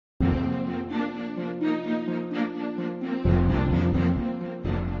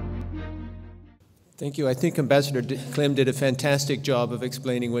Thank you. I think Ambassador Klim did a fantastic job of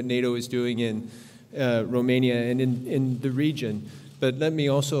explaining what NATO is doing in Romania and in the region. But let me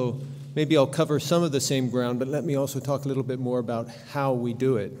also, maybe I'll cover some of the same ground, but let me also talk a little bit more about how we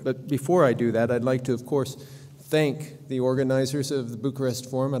do it. But before I do that, I'd like to, of course, thank the organizers of the Bucharest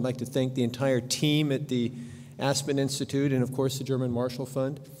Forum. I'd like to thank the entire team at the Aspen Institute and, of course, the German Marshall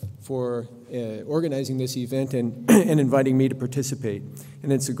Fund for organizing this event and inviting me to participate.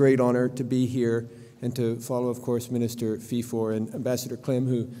 And it's a great honor to be here and to follow, of course, Minister Fore and Ambassador Klim,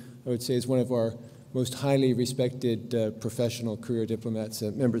 who I would say is one of our most highly respected professional career diplomats,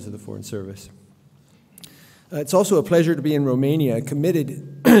 members of the Foreign Service. It's also a pleasure to be in Romania, a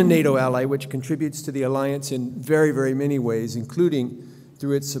committed NATO ally which contributes to the alliance in very, very many ways, including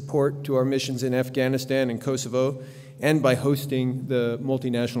through its support to our missions in Afghanistan and Kosovo, and by hosting the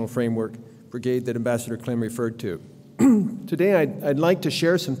multinational framework brigade that Ambassador Klim referred to. Today, I'd like to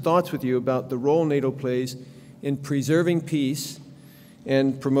share some thoughts with you about the role NATO plays in preserving peace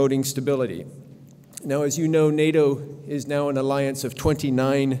and promoting stability. Now, as you know, NATO is now an alliance of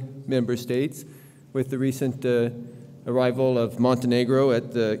 29 member states, with the recent arrival of Montenegro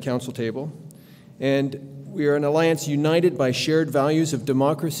at the council table. And we are an alliance united by shared values of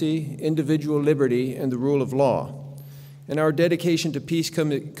democracy, individual liberty, and the rule of law. And our dedication to peace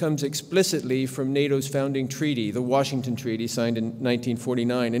comes explicitly from NATO's founding treaty, the Washington Treaty, signed in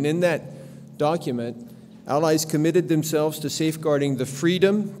 1949. And in that document, allies committed themselves to safeguarding the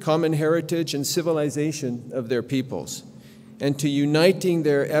freedom, common heritage, and civilization of their peoples, and to uniting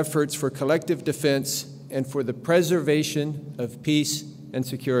their efforts for collective defense and for the preservation of peace and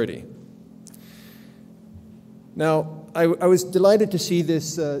security. Now, I was delighted to see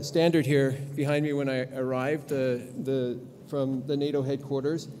this standard here behind me when I arrived from the NATO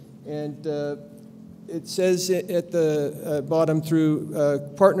headquarters, and it says at the bottom,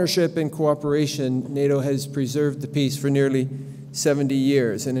 through partnership and cooperation, NATO has preserved the peace for nearly 70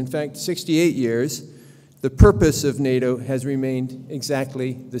 years, and in fact 68 years. The purpose of NATO has remained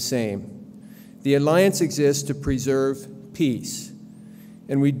exactly the same. The alliance exists to preserve peace,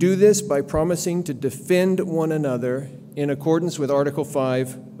 and we do this by promising to defend one another in accordance with Article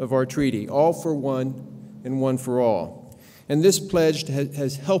 5 of our treaty, all for one and one for all. And this pledge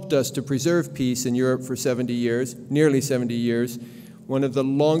has helped us to preserve peace in Europe for 70 years, nearly 70 years, one of the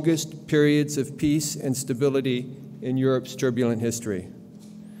longest periods of peace and stability in Europe's turbulent history.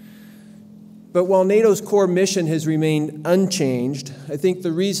 But while NATO's core mission has remained unchanged, I think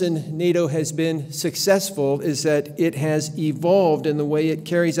the reason NATO has been successful is that it has evolved in the way it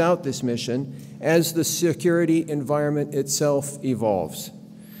carries out this mission as the security environment itself evolves.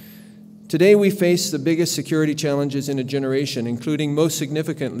 Today we face the biggest security challenges in a generation, including most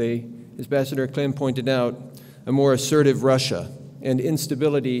significantly, as Ambassador Klim pointed out, a more assertive Russia and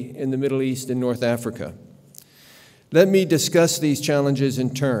instability in the Middle East and North Africa. Let me discuss these challenges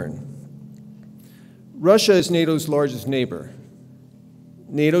in turn. Russia is NATO's largest neighbor.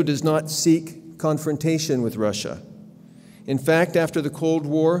 NATO does not seek confrontation with Russia. In fact, after the Cold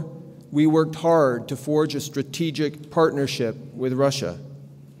War, we worked hard to forge a strategic partnership with Russia.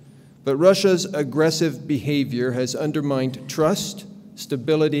 But Russia's aggressive behavior has undermined trust,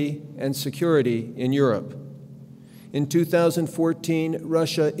 stability, and security in Europe. In 2014,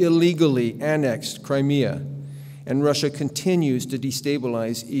 Russia illegally annexed Crimea, and Russia continues to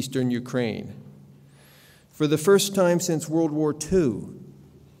destabilize eastern Ukraine. For the first time since World War II,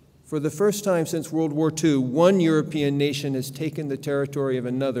 one European nation has taken the territory of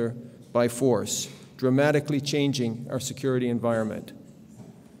another by force, dramatically changing our security environment.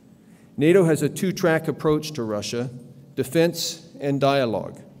 NATO has a two-track approach to Russia, defense and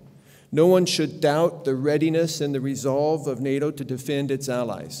dialogue. No one should doubt the readiness and the resolve of NATO to defend its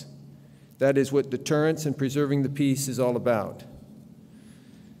allies. That is what deterrence and preserving the peace is all about.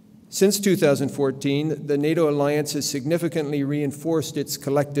 Since 2014, the NATO alliance has significantly reinforced its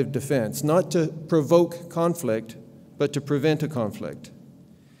collective defense, not to provoke conflict, but to prevent a conflict.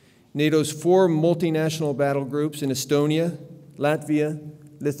 NATO's 4 multinational battle groups in Estonia, Latvia,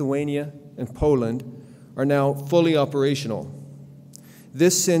 Lithuania, and Poland are now fully operational.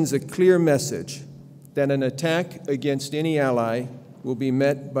 This sends a clear message that an attack against any ally will be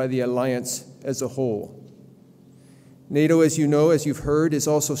met by the alliance as a whole. NATO, as you know, as you've heard, is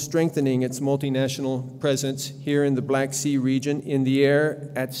also strengthening its multinational presence here in the Black Sea region, in the air,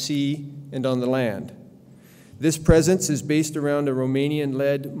 at sea, and on the land. This presence is based around a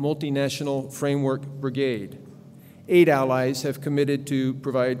Romanian-led multinational framework brigade. 8 allies have committed to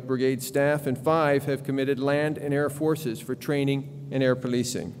provide brigade staff, and 5 have committed land and air forces for training and air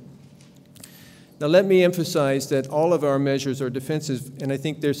policing. Now let me emphasize that all of our measures are defensive, and I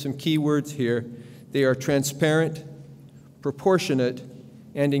think there's some key words here They are transparent, proportionate,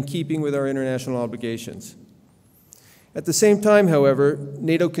 and in keeping with our international obligations. At the same time, however,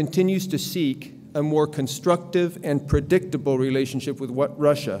 NATO continues to seek a more constructive and predictable relationship with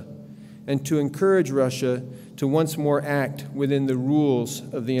Russia, and to encourage Russia to once more act within the rules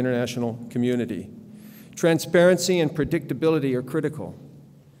of the international community. Transparency and predictability are critical,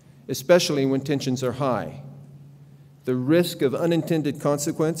 especially when tensions are high. The risk of unintended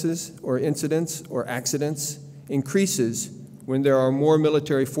consequences or incidents or accidents increases when there are more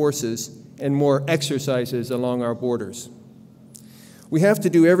military forces and more exercises along our borders. We have to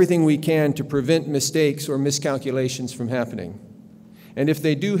do everything we can to prevent mistakes or miscalculations from happening, and if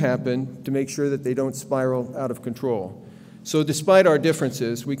they do happen, to make sure that they don't spiral out of control. So despite our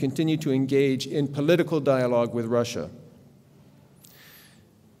differences, we continue to engage in political dialogue with Russia.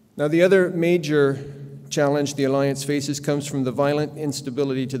 Now, the other major challenge the alliance faces comes from the violent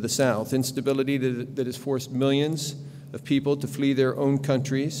instability to the south, instability that has forced millions of people to flee their own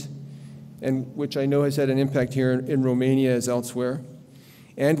countries, and which I know has had an impact here in Romania as elsewhere,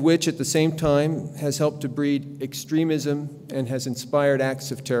 and which at the same time has helped to breed extremism and has inspired acts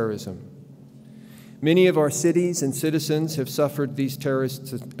of terrorism. Many of our cities and citizens have suffered these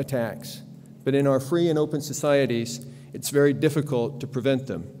terrorist attacks, but in our free and open societies, it's very difficult to prevent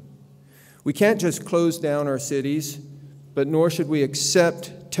them. We can't just close down our cities, but nor should we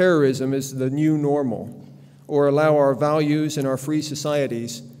accept terrorism as the new normal or allow our values and our free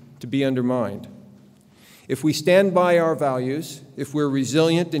societies to be undermined. If we stand by our values, if we're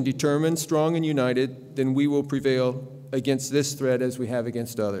resilient and determined, strong and united, then we will prevail against this threat as we have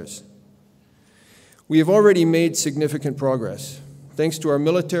against others. We have already made significant progress. Thanks to our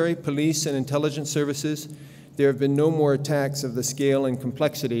military, police, and intelligence services, there have been no more attacks of the scale and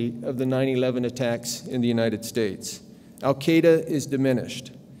complexity of the 9/11 attacks in the United States. Al-Qaeda is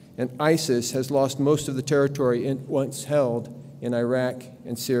diminished, and ISIS has lost most of the territory it once held in Iraq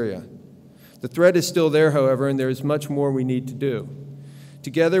and Syria. The threat is still there, however, and there is much more we need to do.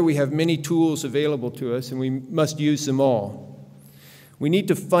 Together, we have many tools available to us, and we must use them all. We need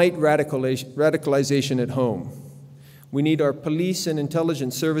to fight radicalization at home. We need our police and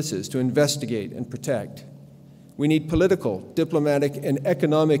intelligence services to investigate and protect. We need political, diplomatic, and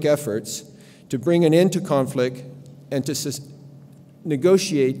economic efforts to bring an end to conflict and to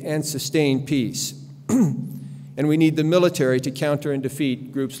negotiate and sustain peace. And we need the military to counter and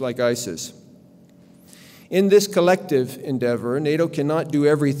defeat groups like ISIS. In this collective endeavor, NATO cannot do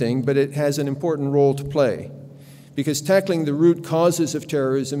everything, but it has an important role to play, because tackling the root causes of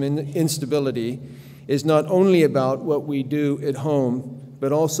terrorism and instability is not only about what we do at home,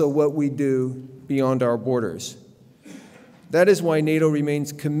 but also what we do beyond our borders. That is why NATO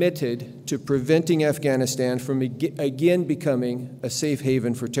remains committed to preventing Afghanistan from again becoming a safe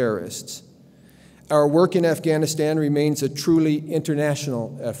haven for terrorists. Our work in Afghanistan remains a truly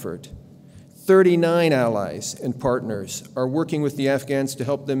international effort. 39 allies and partners are working with the Afghans to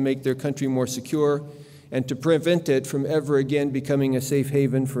help them make their country more secure and to prevent it from ever again becoming a safe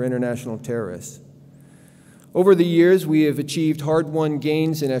haven for international terrorists. Over the years, we have achieved hard-won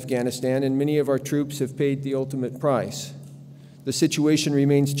gains in Afghanistan, and many of our troops have paid the ultimate price. The situation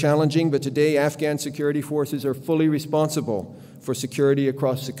remains challenging, but today Afghan security forces are fully responsible for security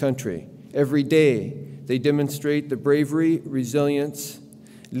across the country. Every day, they demonstrate the bravery, resilience,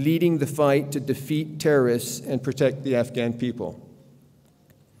 leading the fight to defeat terrorists and protect the Afghan people.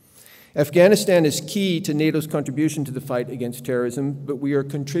 Afghanistan is key to NATO's contribution to the fight against terrorism, but we are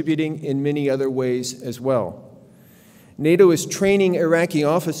contributing in many other ways as well. NATO is training Iraqi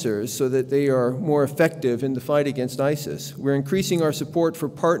officers so that they are more effective in the fight against ISIS. We're increasing our support for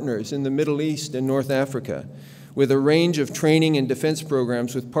partners in the Middle East and North Africa with a range of training and defense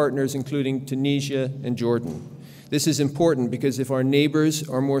programs with partners including Tunisia and Jordan. This is important because if our neighbors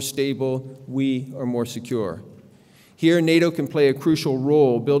are more stable, we are more secure. Here, NATO can play a crucial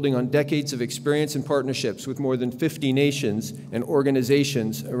role, building on decades of experience and partnerships with more than 50 nations and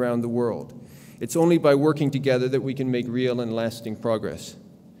organizations around the world. It's only by working together that we can make real and lasting progress.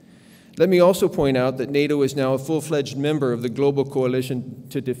 Let me also point out that NATO is now a full-fledged member of the global coalition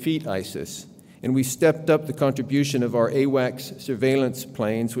to defeat ISIS, and we've stepped up the contribution of our AWACS surveillance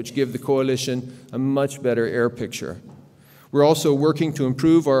planes, which give the coalition a much better air picture. We're also working to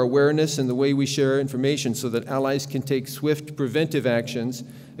improve our awareness and the way we share information so that allies can take swift preventive actions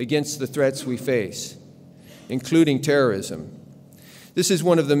against the threats we face, including terrorism. This is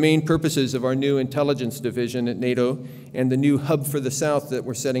one of the main purposes of our new intelligence division at NATO and the new hub for the South that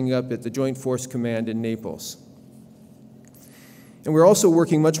we're setting up at the Joint Force Command in Naples. And we're also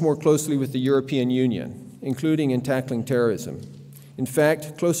working much more closely with the European Union, including in tackling terrorism. In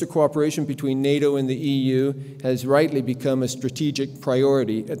fact, closer cooperation between NATO and the EU has rightly become a strategic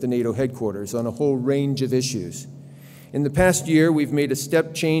priority at the NATO headquarters on a whole range of issues. In the past year, we've made a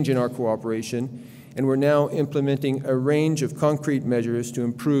step change in our cooperation, and we're now implementing a range of concrete measures to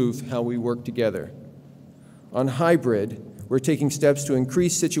improve how we work together. On hybrid, we're taking steps to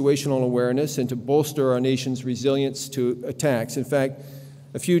increase situational awareness and to bolster our nation's resilience to attacks. In fact,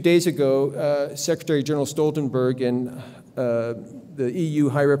 a few days ago, Secretary General Stoltenberg and the EU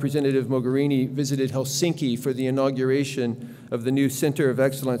High Representative Mogherini visited Helsinki for the inauguration of the new Center of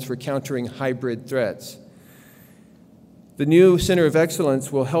Excellence for Countering Hybrid Threats. The new Center of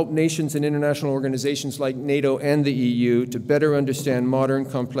Excellence will help nations and international organizations like NATO and the EU to better understand modern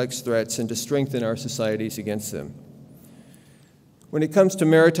complex threats and to strengthen our societies against them. When it comes to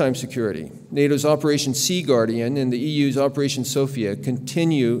maritime security, NATO's Operation Sea Guardian and the EU's Operation Sophia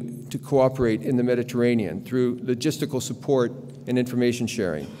continue to cooperate in the Mediterranean through logistical support and information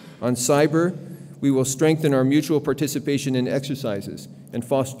sharing. On cyber, we will strengthen our mutual participation in exercises and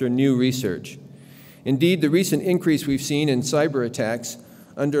foster new research. Indeed, the recent increase we've seen in cyber attacks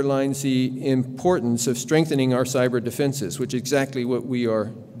underlines the importance of strengthening our cyber defenses, which is exactly what we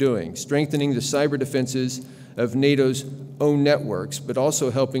are doing, strengthening the cyber defenses of NATO's own networks, but also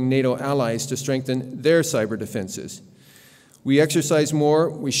helping NATO allies to strengthen their cyber defenses. We exercise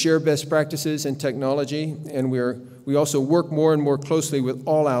more, we share best practices and technology, and we also work more and more closely with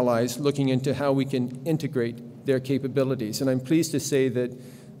all allies, looking into how we can integrate their capabilities. And I'm pleased to say that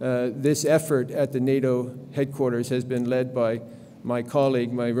this effort at the NATO headquarters has been led by my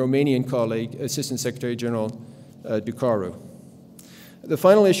colleague, my Romanian colleague, Assistant Secretary General Ducaru. The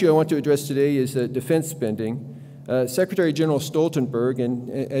final issue I want to address today is defense spending. Secretary General Stoltenberg, and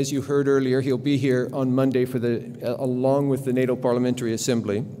as you heard earlier, he'll be here on Monday for along with the NATO Parliamentary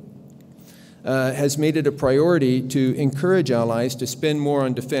Assembly, has made it a priority to encourage allies to spend more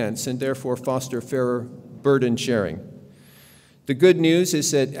on defense and therefore foster fairer burden sharing. The good news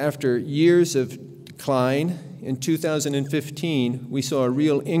is that after years of decline, in 2015, we saw a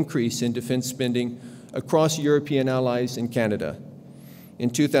real increase in defense spending across European allies and Canada. In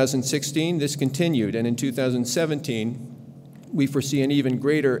 2016, this continued, and in 2017, we foresee an even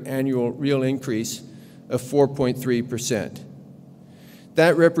greater annual real increase of 4.3%.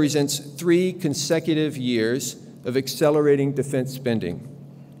 That represents 3 consecutive years of accelerating defense spending.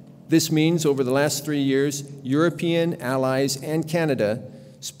 This means over the last 3 years, European allies and Canada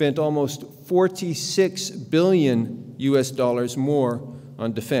spent almost $46 billion more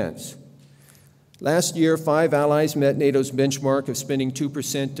on defense. Last year, 5 allies met NATO's benchmark of spending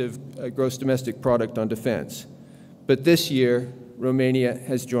 2% of gross domestic product on defense. But this year, Romania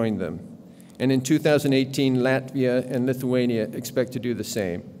has joined them. And in 2018, Latvia and Lithuania expect to do the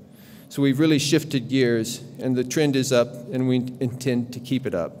same. So we've really shifted gears, and the trend is up, and we intend to keep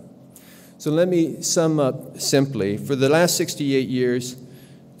it up. So let me sum up simply. For the last 68 years,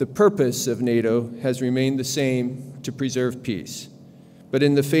 the purpose of NATO has remained the same: to preserve peace. But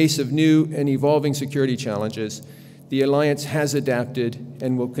in the face of new and evolving security challenges, the alliance has adapted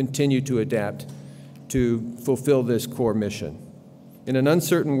and will continue to adapt to fulfill this core mission. In an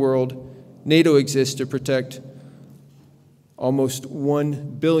uncertain world, NATO exists to protect almost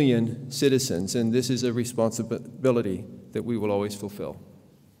 1 billion citizens, and this is a responsibility that we will always fulfill.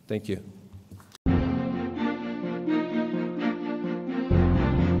 Thank you.